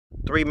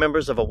3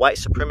 members of a white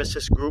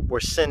supremacist group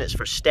were sentenced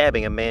for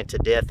stabbing a man to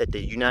death at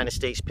the United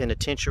States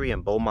Penitentiary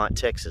in Beaumont,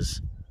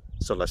 Texas.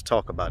 So let's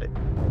talk about it.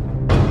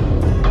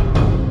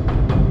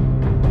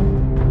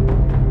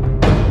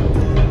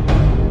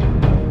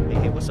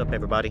 Hey, what's up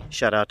everybody?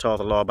 Shout out to all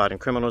the law-abiding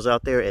criminals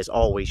out there. As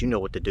always, you know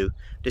what to do.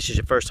 This is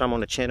your first time on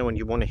the channel and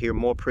you want to hear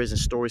more prison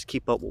stories,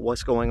 keep up with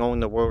what's going on in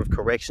the world of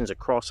corrections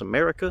across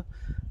America,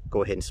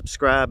 go ahead and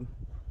subscribe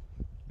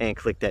and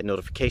click that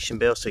notification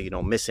bell so you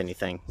don't miss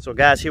anything. So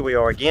guys, here we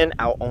are again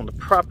out on the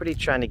property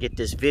trying to get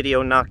this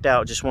video knocked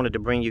out. Just wanted to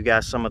bring you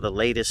guys some of the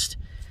latest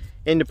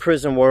in the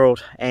prison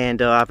world, and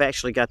I've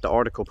actually got the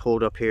article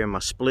pulled up here in my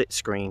split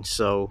screen.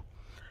 So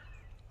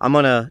I'm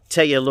gonna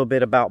tell you a little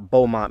bit about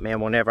Beaumont,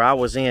 man. Whenever I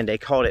was in, they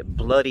called it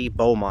Bloody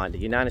Beaumont, the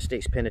United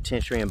States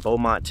Penitentiary in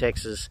Beaumont,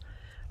 Texas.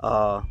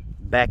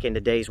 Back in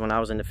the days when I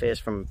was in the feds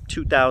from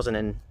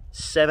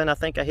 2007, I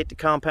think I hit the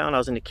compound. I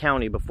was in the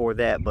county before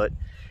that, but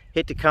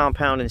hit the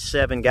compound in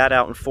 7, got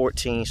out in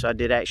 14, so I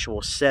did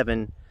actual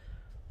 7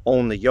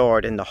 on the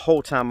yard. And the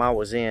whole time I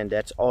was in,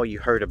 that's all you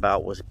heard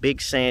about was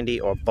Big Sandy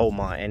or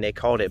Beaumont, and they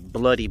called it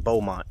Bloody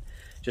Beaumont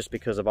just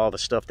because of all the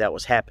stuff that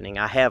was happening.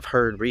 I have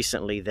heard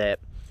recently that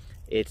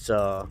it's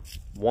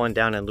one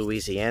down in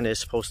Louisiana is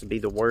supposed to be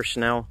the worst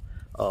now,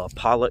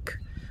 Pollock,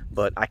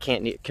 but I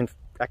can't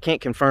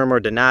confirm or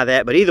deny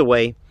that. But either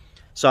way,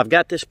 so I've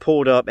got this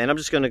pulled up and I'm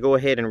just going to go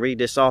ahead and read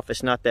this off.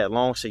 It's not that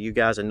long, so you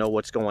guys will know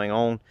what's going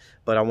on.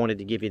 But I wanted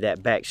to give you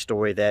that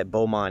backstory that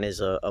Beaumont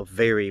is a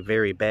very,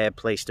 very bad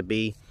place to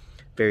be.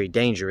 Very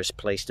dangerous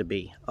place to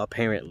be,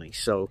 apparently.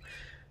 So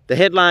the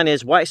headline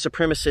is White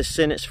Supremacist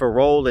Sentenced for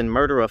Role in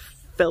Murder of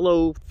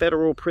Fellow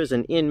Federal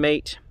Prison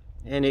Inmate.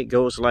 And it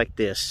goes like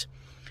this.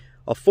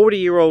 A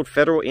 40-year-old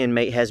federal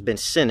inmate has been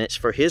sentenced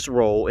for his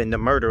role in the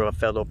murder of a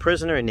fellow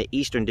prisoner in the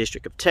Eastern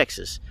District of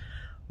Texas.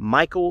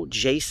 Michael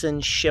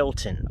Jason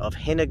Shelton of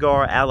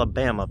Henagar,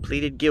 Alabama,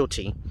 pleaded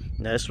guilty.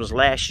 Now, this was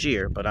last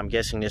year, but I'm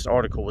guessing this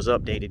article was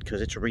updated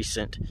because it's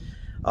recent.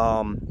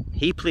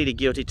 He pleaded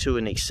guilty to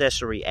an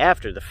accessory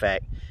after the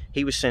fact.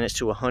 He was sentenced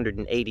to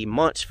 180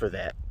 months for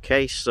that.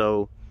 Okay,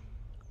 so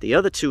the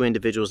other 2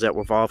 individuals that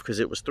were involved, because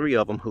it was 3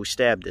 of them who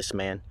stabbed this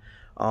man.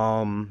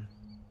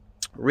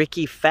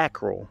 Rickey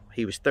Fackrell,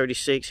 he was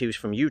 36, he was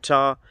from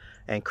Utah,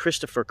 and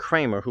Christopher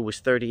Cramer, who was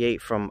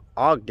 38, from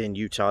Ogden,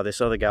 Utah. This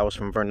other guy was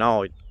from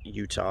Vernal,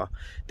 Utah.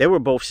 They were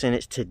both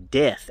sentenced to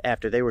death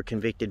after they were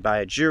convicted by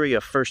a jury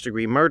of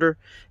first-degree murder,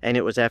 and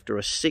it was after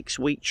a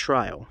 6-week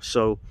trial.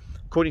 So,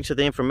 according to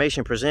the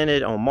information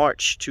presented on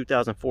March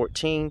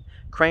 2014,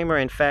 Cramer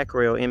and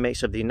Fackrell,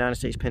 inmates of the United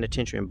States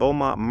Penitentiary in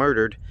Beaumont,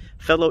 murdered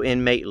fellow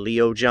inmate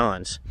Leo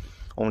Johns.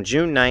 On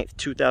June 9th,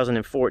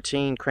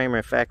 2014, Cramer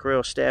and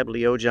Fackrell stabbed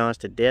Leo Johns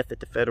to death at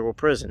the federal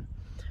prison.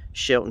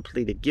 Shelton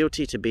pleaded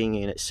guilty to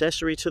being an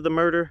accessory to the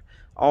murder.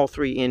 All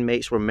 3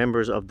 inmates were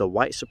members of the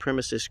white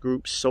supremacist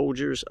group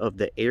Soldiers of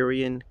the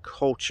Aryan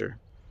Culture,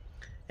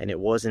 and it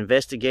was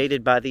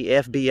investigated by the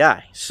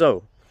FBI.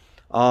 So,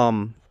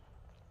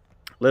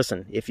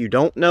 listen, if you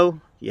don't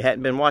know, you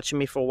hadn't been watching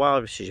me for a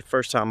while, this is your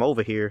first time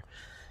over here,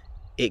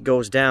 it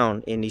goes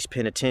down in these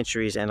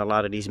penitentiaries and a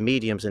lot of these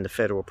mediums in the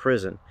federal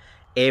prison.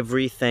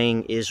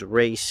 Everything is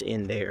race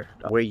in there.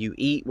 Where you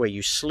eat, where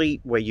you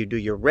sleep, where you do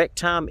your rec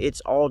time,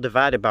 it's all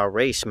divided by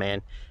race,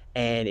 man.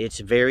 And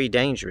it's very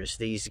dangerous.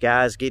 These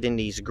guys get in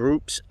these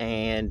groups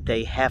and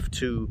they have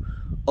to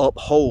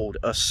uphold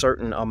a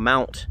certain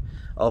amount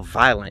of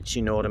violence,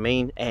 you know what I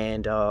mean?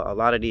 And a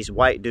lot of these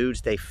white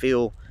dudes, they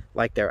feel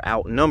like they're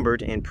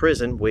outnumbered in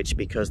prison, which,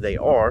 because they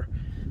are,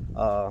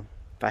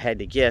 if I had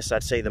to guess,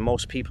 I'd say the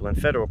most people in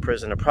federal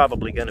prison are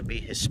probably going to be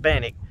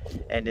Hispanic,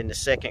 and then the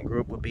second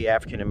group would be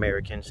African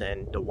Americans,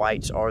 and the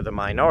whites are the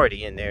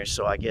minority in there.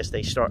 So I guess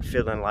they start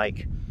feeling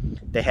like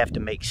they have to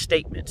make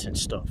statements and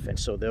stuff, and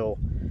so they'll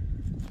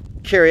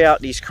carry out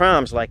these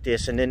crimes like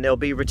this, and then there'll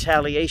be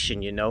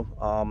retaliation, you know.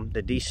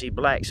 The DC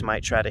blacks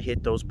might try to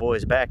hit those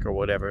boys back or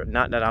whatever.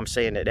 Not that I'm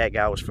saying that that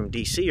guy was from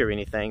DC or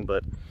anything,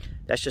 but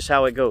that's just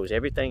how it goes.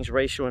 Everything's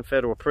racial in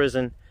federal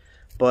prison.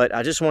 But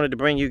I just wanted to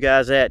bring you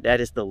guys that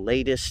is the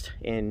latest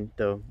in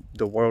the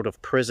world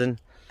of prison.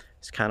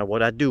 It's kind of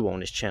what I do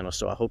on this channel.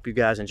 So I hope you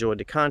guys enjoyed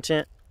the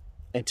content.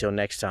 Until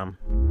next time.